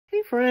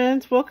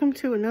friends, welcome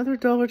to another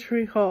Dollar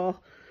Tree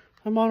haul.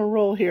 I'm on a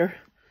roll here.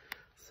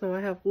 So I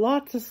have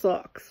lots of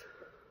socks.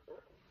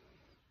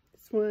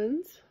 This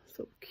one's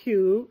so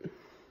cute.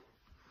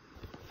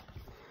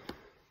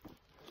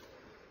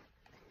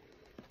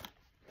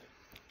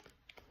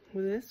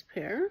 With this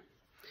pair,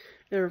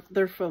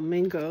 they're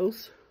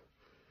flamingos.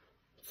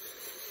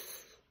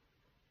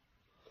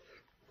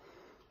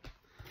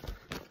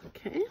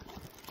 Okay.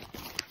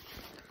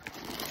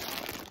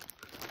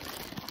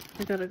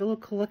 I got a little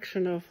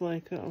collection of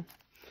like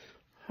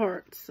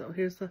hearts. So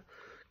here's a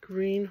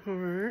green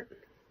heart,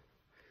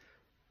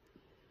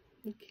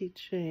 a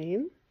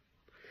keychain,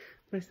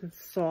 nice and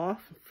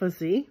soft,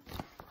 fuzzy.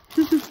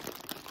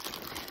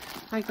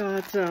 I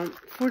got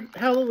for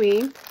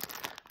Halloween,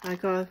 I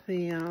got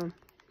the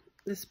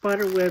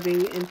spider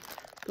webbing and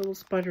the little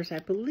spiders. I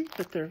believe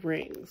that they're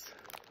rings.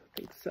 I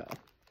think so.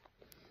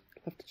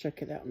 I'll have to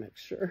check it out and make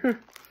sure.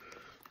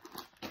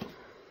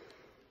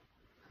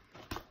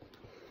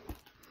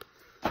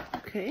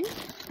 Okay,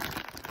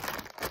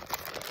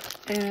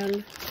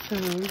 and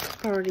some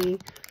party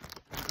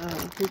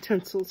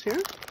utensils here.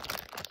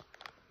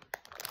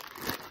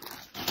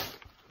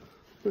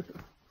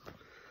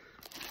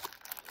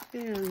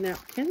 And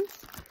napkins.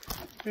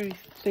 Very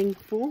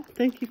thankful.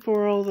 Thank you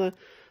for all the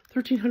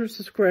 1,300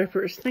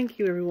 subscribers. Thank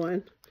you,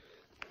 everyone.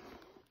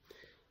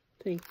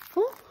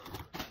 Thankful.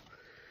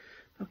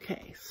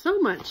 Okay,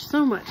 so much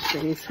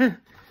things.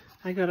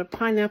 I got a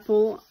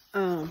pineapple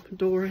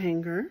door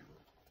hanger.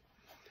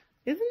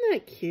 Isn't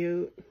that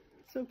cute?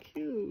 So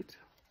cute.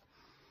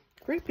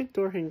 Great big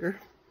door hanger.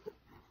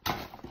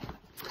 And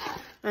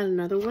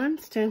another one,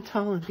 stand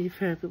tall and be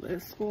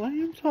fabulous. Well, I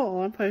am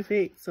tall. I'm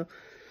 5'8", so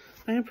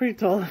I am pretty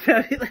tall and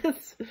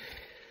fabulous.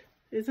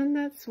 Isn't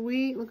that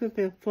sweet? Look at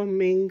the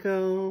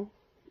flamingo.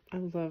 I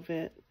love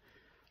it.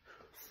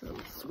 So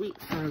sweet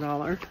for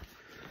 $1,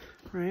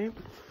 right?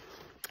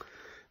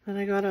 Then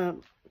I got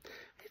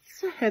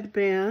it's a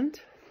headband.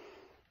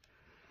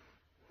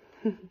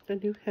 A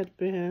new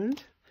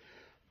headband.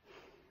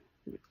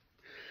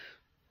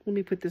 Let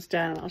me put this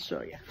down and I'll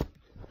show you.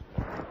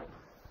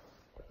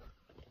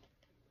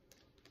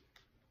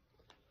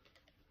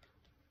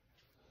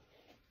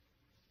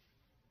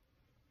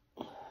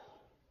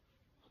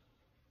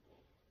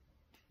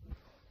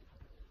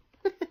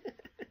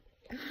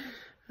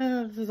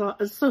 Oh,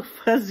 it's so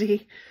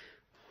fuzzy.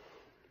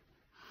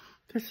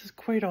 This is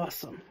quite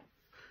awesome.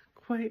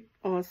 Quite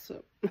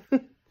awesome.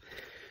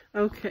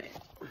 Okay.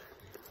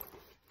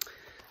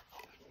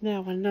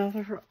 Now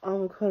another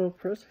avocado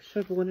press. I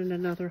showed one in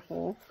another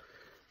haul.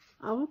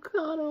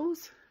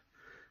 Avocados.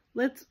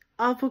 Let's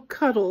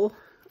avocado.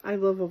 I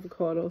love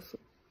avocados. So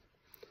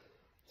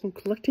I'm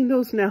collecting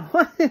those now.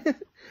 I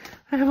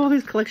have all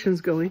these collections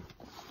going.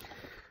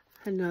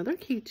 Another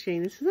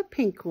keychain. This is a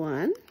pink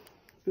one.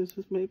 This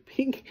was my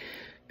pink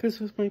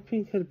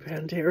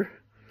headband here.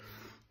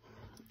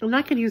 I'm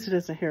not going to use it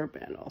as a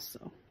hairband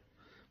also.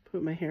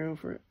 Put my hair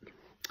over it.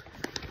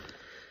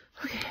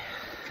 Okay.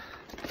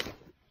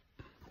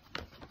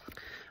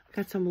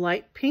 Got some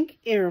light pink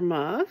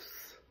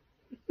earmuffs.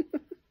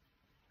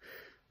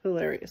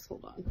 Hilarious.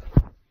 Hold on.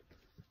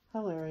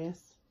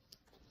 Hilarious.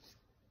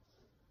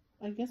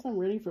 I guess I'm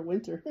ready for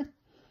winter.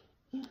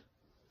 Let's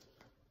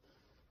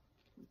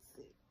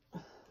see.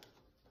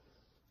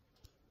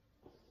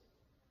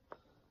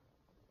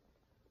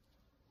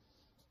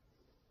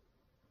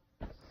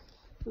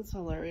 It's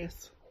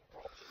hilarious.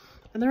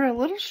 And they're a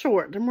little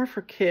short. They're more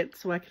for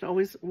kids, so I can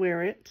always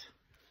wear it.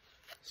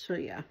 So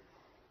yeah.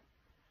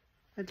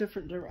 A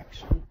different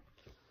direction.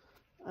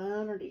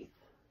 Underneath.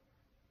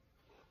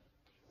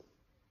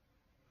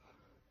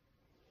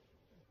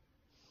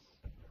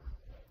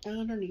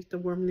 Underneath to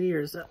warm the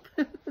ears up.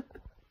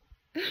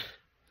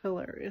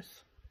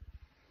 Hilarious.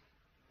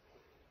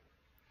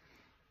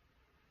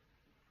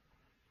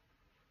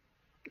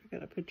 I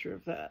got a picture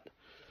of that.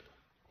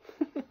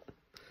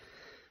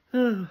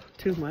 Oh,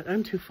 too much.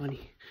 I'm too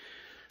funny.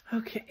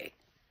 Okay.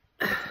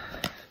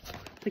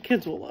 The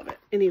kids will love it.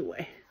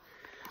 Anyway.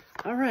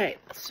 All right,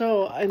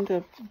 so in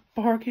the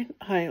bargain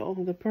aisle,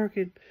 the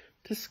bargain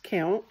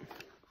discount,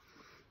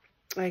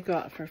 I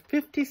got for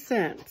 50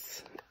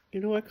 cents. You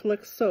know, I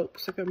collect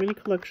soaps. I got many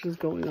collections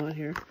going on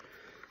here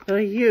that I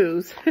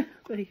use, that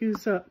I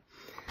use up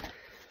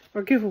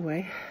or give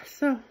away.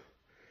 So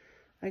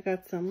I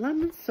got some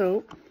lemon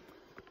soap,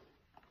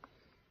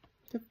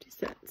 50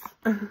 cents.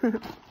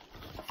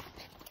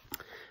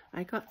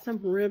 I got some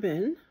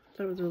ribbon.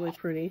 That was really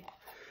pretty.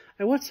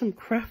 I watched some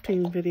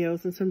crafting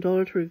videos and some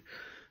Dollar Tree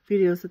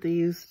videos that they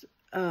used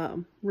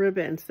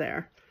ribbons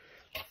there.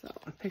 So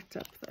I picked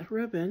up the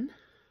ribbon.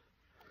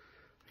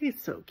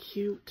 It's so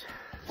cute.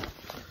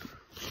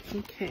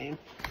 Okay.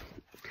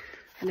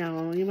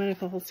 Now, you might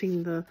have all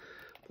seen the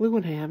blue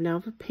one I have now,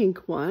 the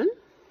pink one.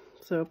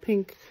 So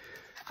pink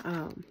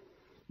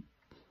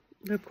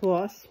lip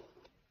gloss.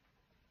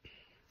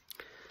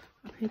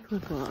 A pink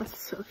lip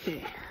gloss.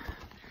 Okay.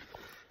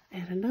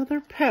 And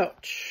another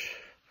pouch.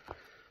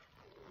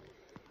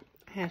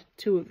 I have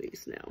 2 of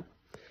these now.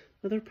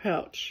 Another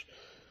pouch.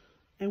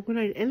 And what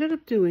I ended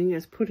up doing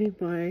is putting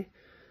my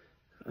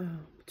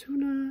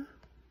tuna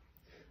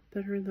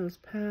that are in those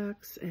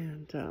packs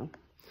and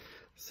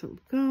some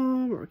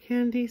gum or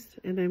candies,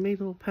 and I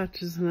made little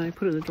patches and I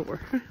put it in the door.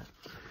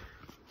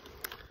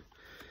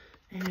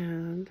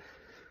 And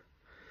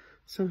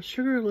some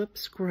sugar lip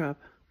scrub.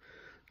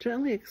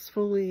 Gently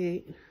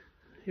exfoliate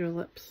your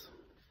lips.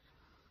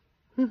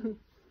 Okay.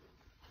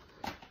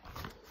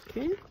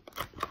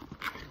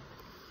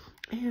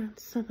 And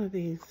some of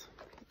these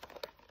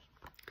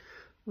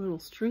little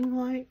string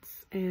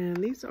lights, and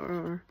these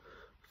are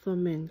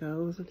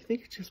flamingos. I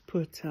think I just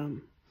put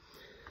some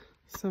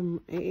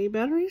AA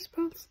batteries,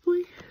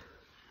 possibly.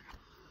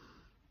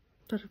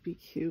 That'd be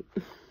cute.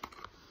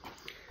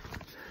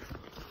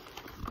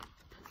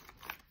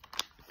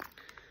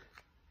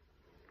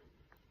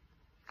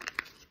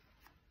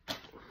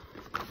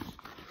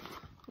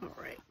 All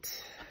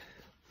right.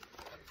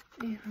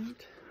 And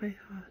I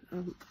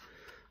got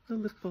a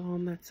lip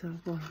balm that's a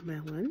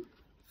watermelon.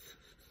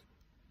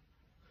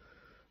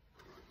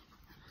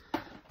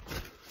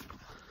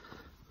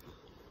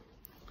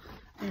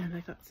 And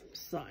I got some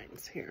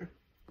signs here.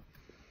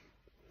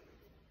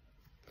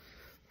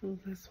 So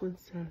this one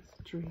says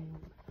dream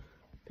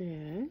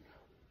big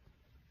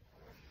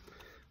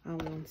on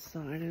one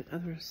side, and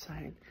other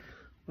side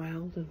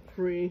wild and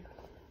free.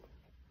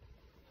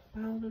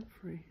 Wild and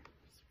free.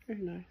 It's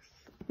very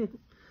nice.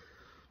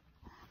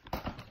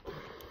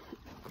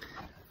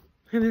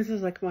 And this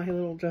is like my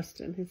little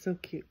Justin. He's so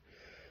cute.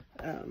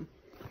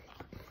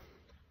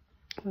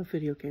 What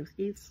video games?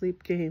 Eat,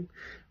 sleep, game,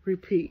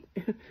 repeat.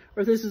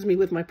 Or this is me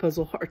with my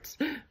puzzle hearts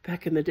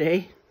back in the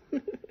day.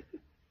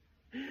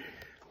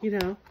 You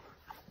know,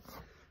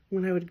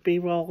 when I would be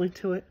all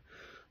into it.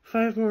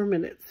 5 more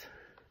minutes.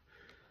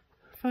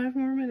 5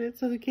 more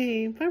minutes of the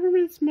game. 5 more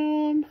minutes,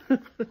 Mom.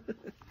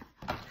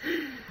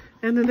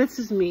 And then this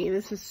is me.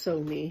 This is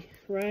so me,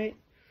 right?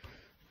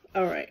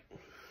 All right.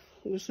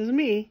 This is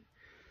me.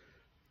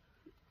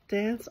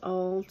 Dance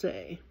all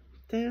day.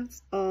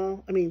 Dance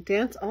all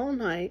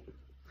night.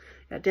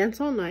 Yeah,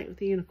 dance all night with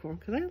the unicorn.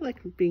 Because I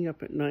like being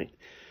up at night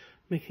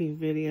making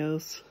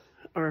videos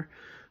or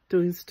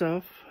doing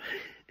stuff.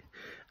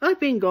 I like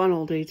being gone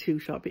all day too,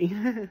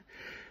 shopping.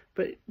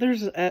 But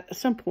there's at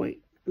some point,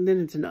 and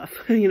then it's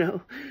enough, you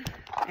know.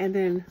 And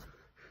then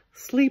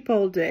sleep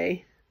all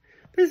day.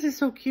 This is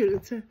so cute.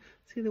 It's a,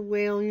 see the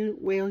whale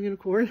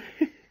unicorn.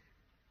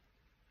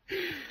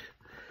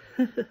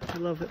 I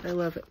love it. I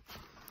love it.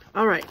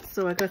 All right,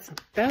 so I got some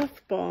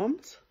bath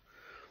bombs.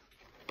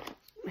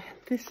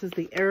 This is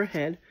the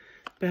Airhead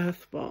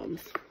bath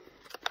bombs.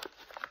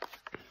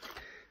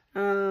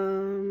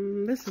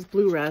 This is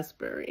blue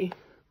raspberry.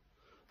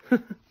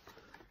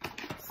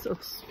 So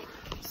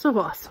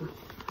awesome.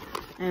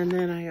 And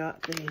then I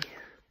got the,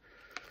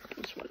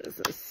 which one is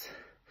this?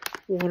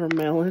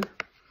 Watermelon.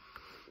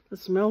 It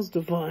smells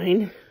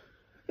divine.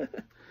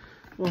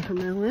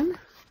 Watermelon.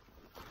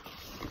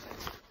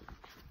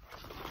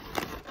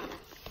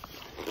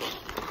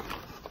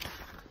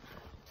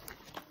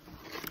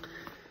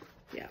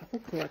 Yeah,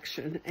 whole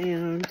collection.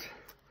 And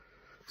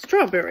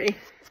strawberry.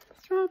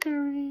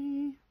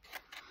 Strawberry.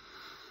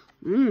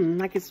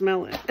 I can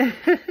smell it.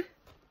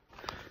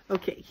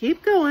 Okay,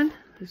 keep going.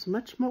 There's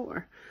much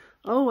more.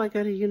 Oh, I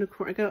got a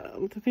unicorn. I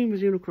got the famous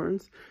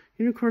unicorns.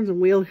 Unicorns and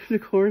whale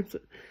unicorns.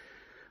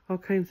 All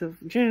kinds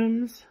of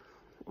gems.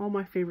 All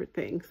my favorite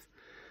things.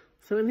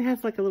 So it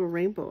has like a little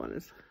rainbow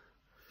on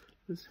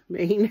his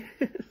mane.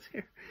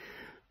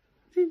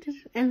 And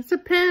it's a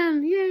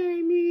pen.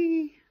 Yay,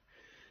 me. I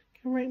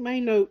can write my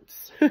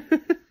notes.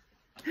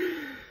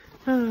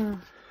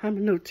 I'm a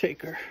note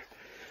taker.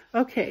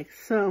 Okay,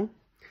 so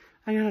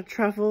I got a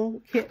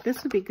travel kit.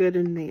 This would be good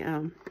in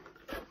the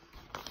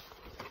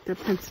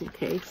pencil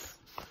case.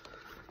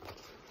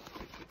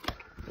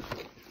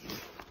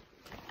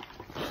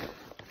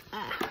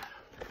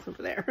 It's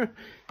over there.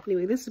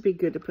 Anyway, this would be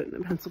good to put in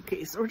the pencil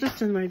case or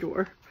just in my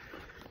drawer.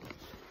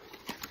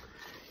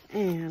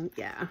 And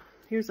yeah,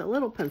 here's a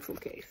little pencil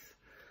case.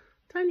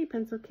 Tiny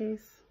pencil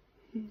case.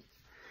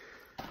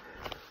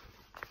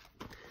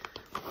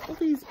 All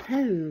these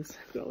pens.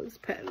 All these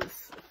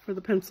pens for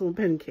the pencil and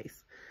pen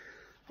case.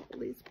 All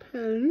these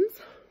pens.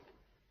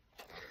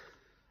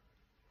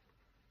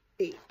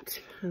 8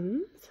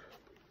 pens.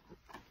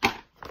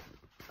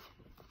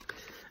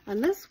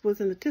 And this was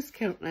in the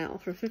discount now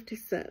for 50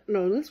 cents.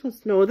 No, this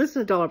is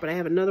 $1, but I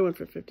have another one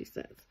for 50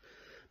 cents.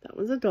 That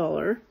one's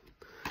 $1.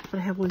 But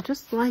I have one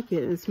just like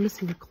it, and it's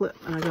missing a clip,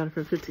 and I got it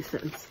for 50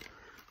 cents.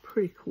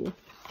 Pretty cool.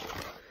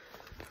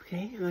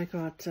 Okay, and I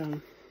got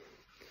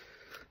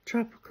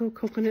Tropical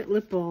Coconut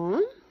Lip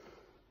Balm.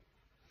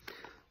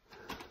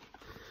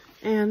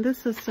 And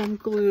this is some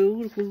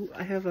glue.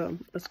 I have a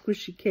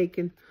squishy cake,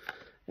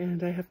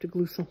 and I have to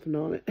glue something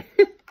on it.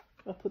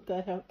 I'll put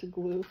that out to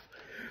glue.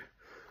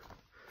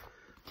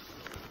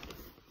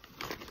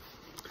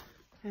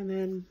 And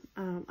then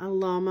a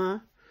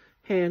llama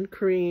hand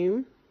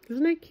cream.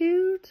 Isn't it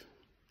cute?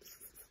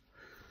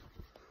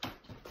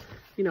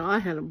 You know, I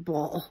had a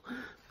ball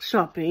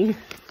shopping,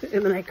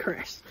 and then I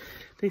crashed.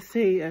 They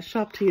say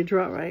shop till you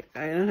drop, right?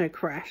 And I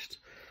crashed.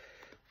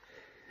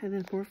 And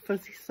then more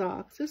fuzzy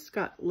socks. Just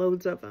got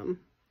loads of them.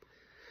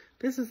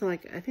 This is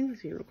like, I think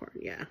it's a unicorn.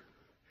 Yeah.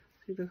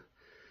 See the...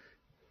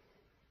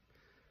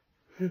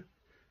 it's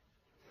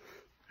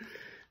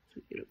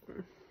a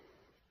unicorn.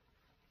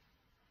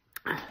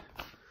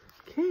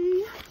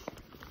 Okay.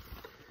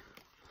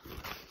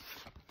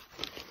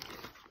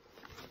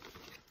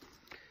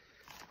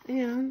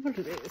 And what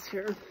are these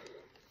here?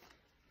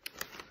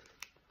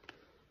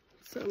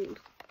 Some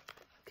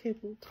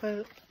cable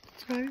ties.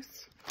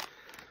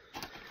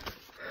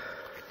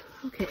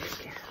 Okay,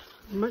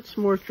 much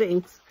more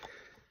things.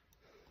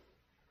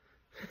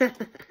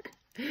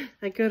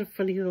 I got a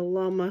funny little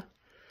llama.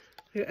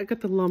 I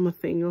got the llama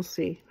thing, you'll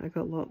see. I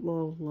got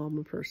little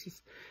llama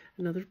purses.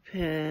 Another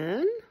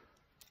pen.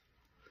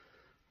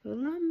 The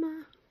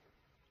llama.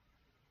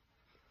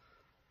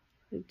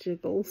 It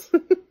jiggles.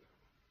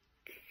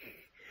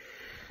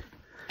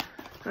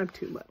 I'm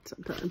too much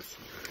sometimes.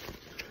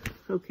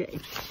 Okay,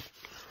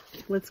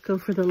 let's go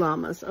for the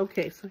llamas.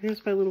 Okay, so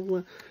here's my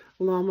little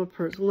llama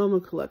purse, llama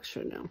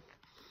collection now.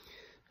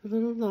 A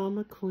little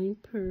llama coin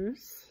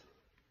purse.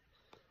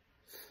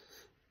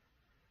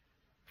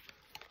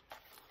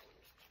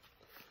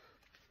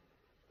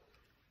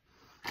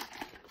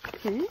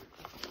 Okay,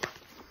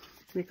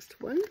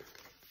 next one,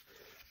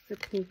 the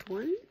pink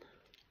one.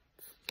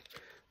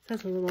 It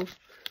has a little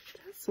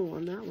tassel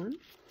on that one.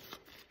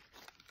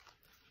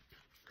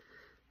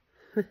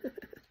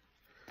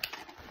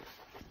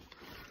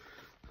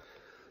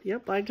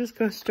 Yep, I just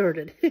got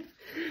started.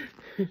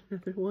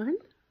 Another one.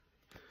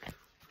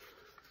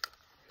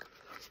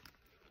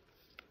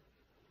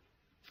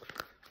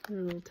 A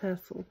little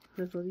tassel.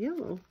 There's a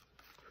yellow.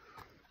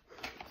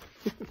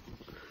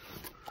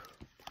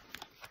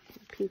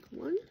 Pink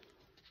one.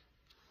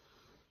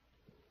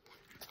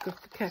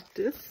 Got the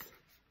cactus.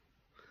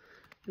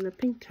 And the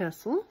pink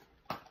tassel.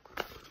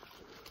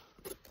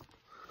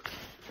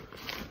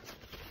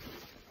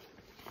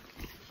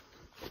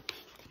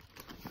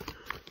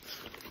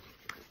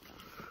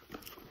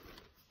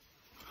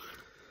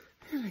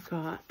 And I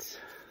got,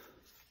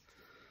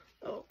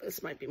 oh,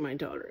 this might be my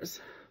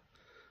daughter's.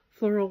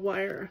 Floral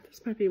wire.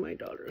 This might be my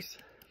daughter's.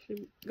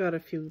 She got a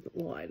few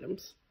little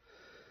items.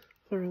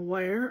 Floral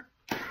wire.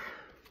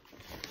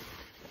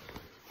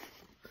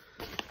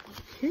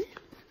 Okay.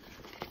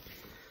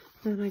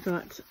 Then I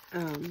got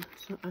a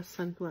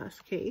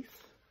sunglass case.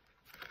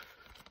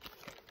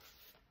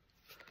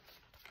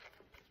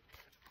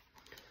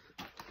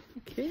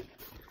 Okay.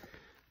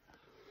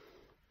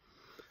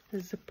 A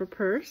zipper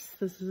purse.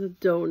 This is a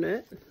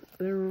donut.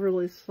 They're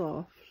really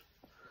soft.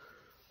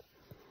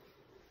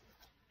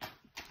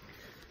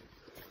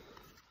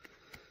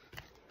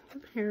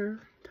 Some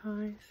hair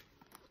ties.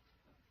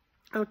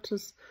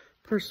 Ouch's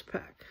purse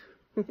pack.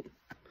 And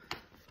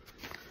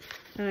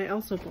I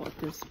also bought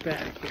this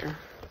bag here.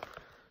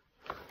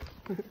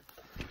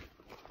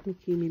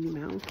 Mickey Minnie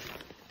Mouse.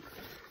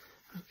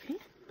 Okay.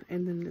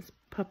 And then this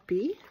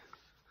puppy.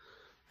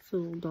 This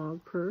little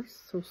dog purse.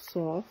 So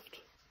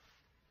soft.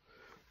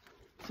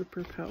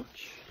 Zipper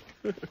pouch.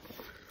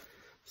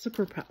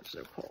 Zipper pouch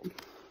they're called.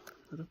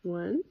 Another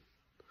one.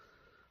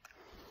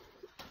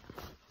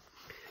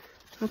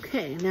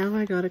 Okay, now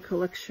I got a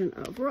collection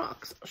of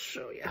rocks. I'll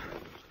show you.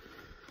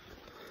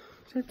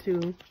 To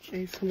do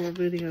some more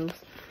videos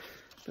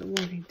that I'm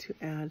wanting to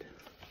add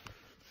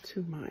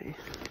to my...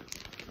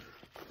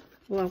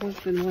 Well,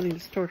 I've been wanting to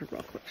start a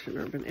rock collection.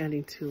 I've been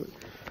adding to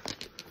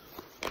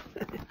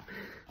it.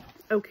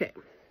 Okay.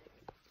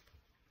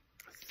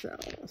 So,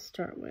 I'll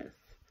start with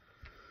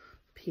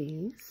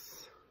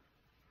peace.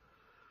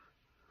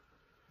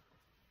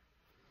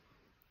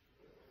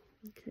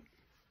 Okay.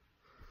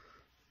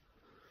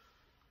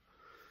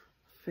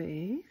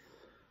 Faith.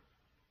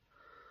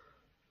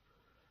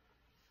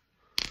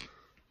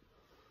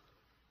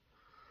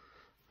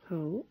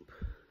 Hope.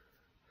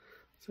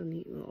 It's a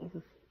neat little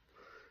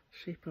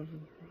shape of a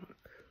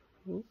rock.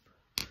 Hope.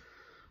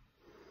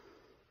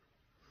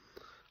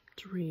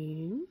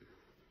 Dream.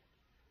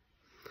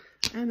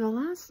 And the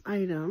last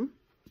item,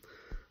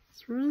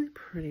 it's a really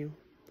pretty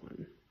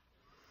one.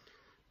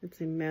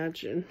 It's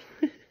Imagine.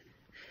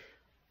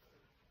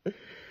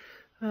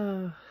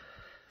 Oh,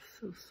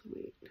 so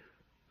sweet.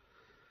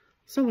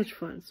 So much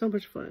fun, so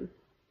much fun.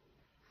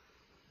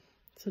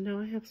 So now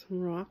I have some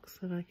rocks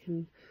that I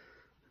can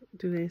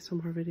do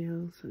ASMR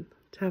videos and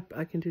tap.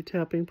 I can do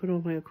tapping, put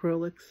on my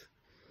acrylics.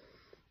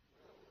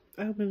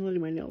 I've been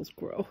letting my nails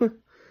grow.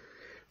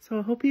 So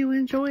I hope you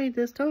enjoyed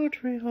this Dollar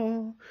Tree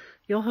haul.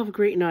 Y'all have a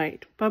great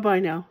night. Bye-bye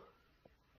now.